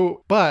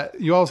true, but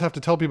you always have to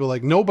tell people,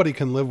 like, nobody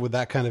can live with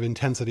that kind of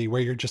intensity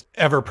where you're just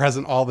ever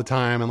present all the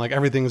time and like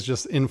everything's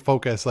just in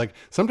focus. Like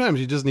sometimes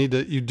you just need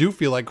to, you do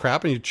feel like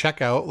crap and you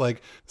check out,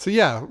 like, so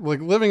yeah, like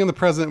living in the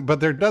present, but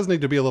there does need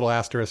to be a little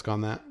asterisk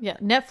on that. Yeah,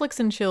 Netflix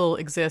and chill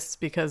exists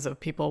because of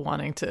people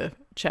wanting to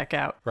check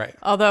out. Right.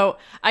 Although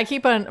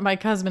my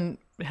husband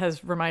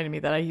has reminded me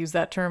that I use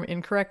that term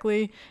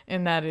incorrectly,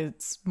 and that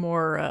it's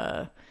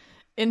more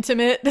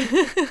intimate.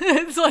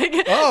 It's like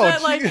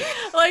that,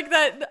 like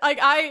that, like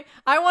I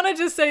want to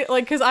just say,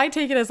 like, because I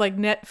take it as like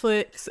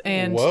Netflix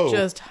and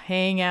just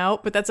hang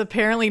out, but that's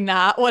apparently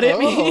not what it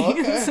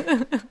means.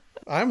 Okay.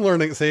 I'm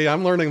learning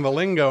the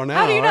lingo now.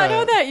 How do you not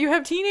know that? You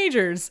have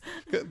teenagers.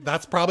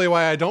 That's probably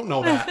why I don't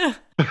know that.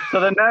 So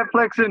the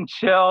Netflix and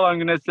chill, I'm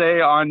going to say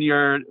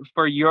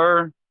for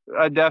your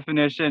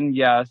definition,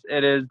 yes,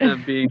 it is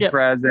the being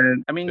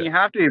present. I mean, you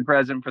have to be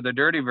present for the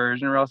dirty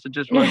version or else it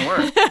just wouldn't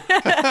work.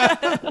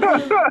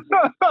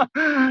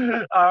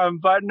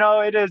 But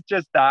no, it is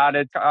just that.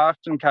 I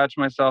often catch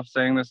myself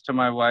saying this to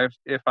my wife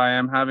if I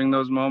am having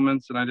those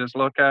moments, and I just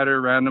look at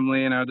her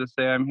randomly and I'll just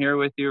say, I'm here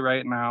with you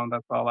right now.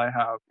 That's all I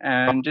have.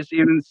 And just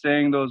even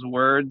saying those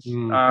words,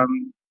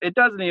 it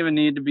doesn't even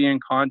need to be in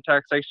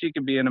context. Like, she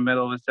could be in the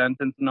middle of a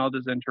sentence and I'll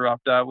just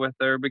interrupt that with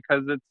her,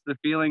 because it's the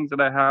feelings that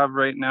I have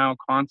right now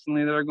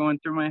constantly that are going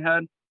through my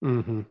head.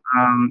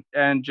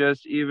 And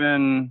just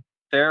even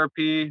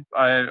therapy,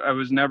 I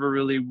was never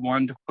really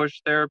one to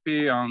push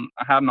therapy. I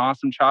had an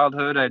awesome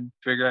childhood. I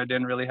figured I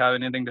didn't really have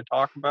anything to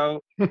talk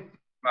about.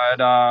 But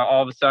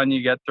all of a sudden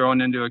you get thrown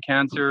into a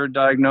cancer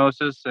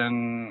diagnosis,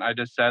 and I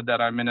just said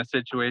that I'm in a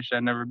situation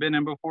I've never been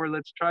in before.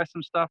 Let's try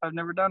some stuff I've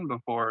never done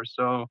before.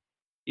 So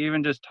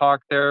even just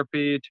talk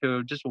therapy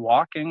to just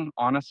walking,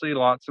 honestly,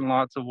 lots and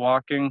lots of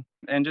walking,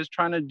 and just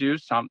trying to do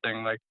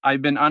something. Like,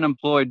 I've been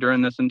unemployed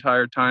during this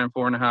entire time,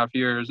 4.5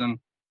 years, and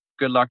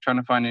good luck trying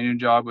to find a new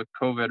job with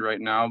COVID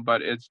right now.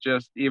 But it's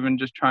just even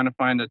just trying to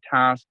find a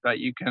task that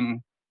you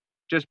can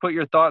just put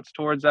your thoughts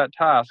towards that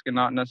task, and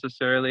not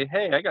necessarily,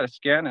 hey, I got to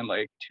scan in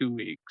like 2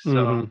 weeks.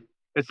 So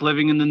it's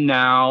living in the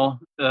now.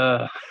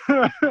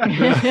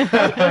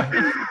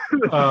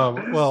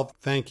 Well,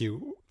 thank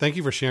you. Thank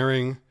you for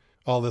sharing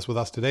all this with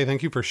us today.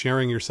 Thank you for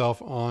sharing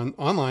yourself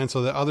online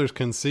so that others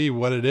can see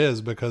what it is,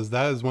 because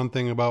that is one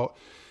thing about,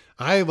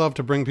 I love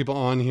to bring people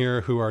on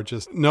here who are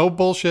just no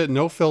bullshit,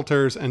 no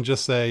filters, and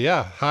just say,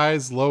 yeah,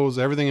 highs, lows,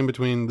 everything in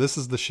between. This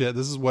is the shit.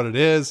 This is what it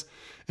is.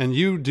 And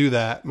you do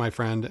that, my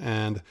friend.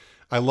 And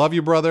I love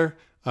you, brother.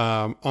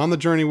 On the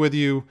journey with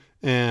you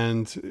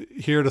and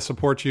here to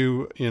support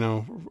you,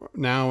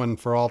 now and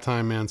for all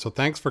time, man. So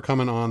thanks for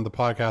coming on the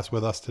podcast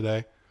with us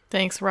today.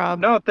 Thanks, Rob.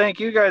 No,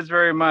 thank you guys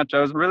very much. I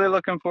was really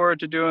looking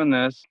forward to doing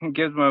this. It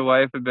gives my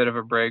wife a bit of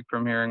a break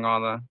from hearing all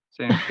the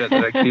same shit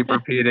that I keep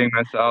repeating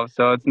myself.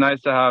 So it's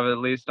nice to have it at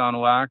least on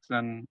wax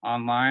and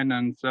online.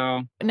 And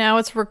so now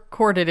it's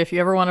recorded. If you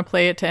ever want to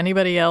play it to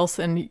anybody else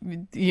and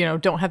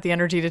don't have the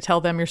energy to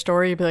tell them your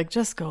story, you'd be like,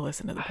 just go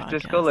listen to the podcast.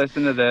 Just go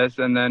listen to this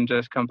and then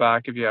just come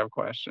back if you have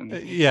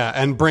questions. Yeah,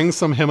 and bring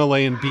some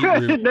Himalayan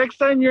beetroot. Next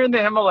time you're in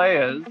the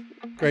Himalayas.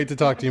 Great to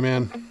talk to you,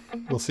 man.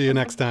 We'll see you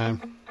next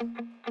time.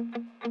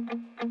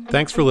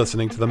 Thanks for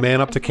listening to the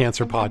Man Up to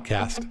Cancer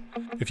podcast.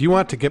 If you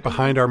want to get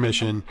behind our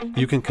mission,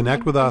 you can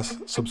connect with us,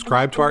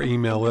 subscribe to our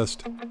email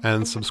list,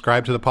 and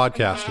subscribe to the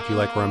podcast if you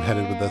like where I'm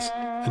headed with this.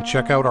 And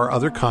check out our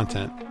other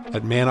content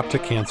at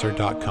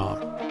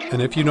manuptocancer.com.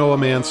 And if you know a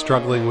man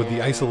struggling with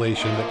the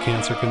isolation that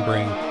cancer can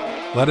bring,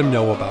 let him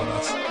know about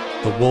us.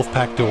 The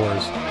Wolfpack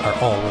doors are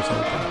always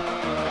open.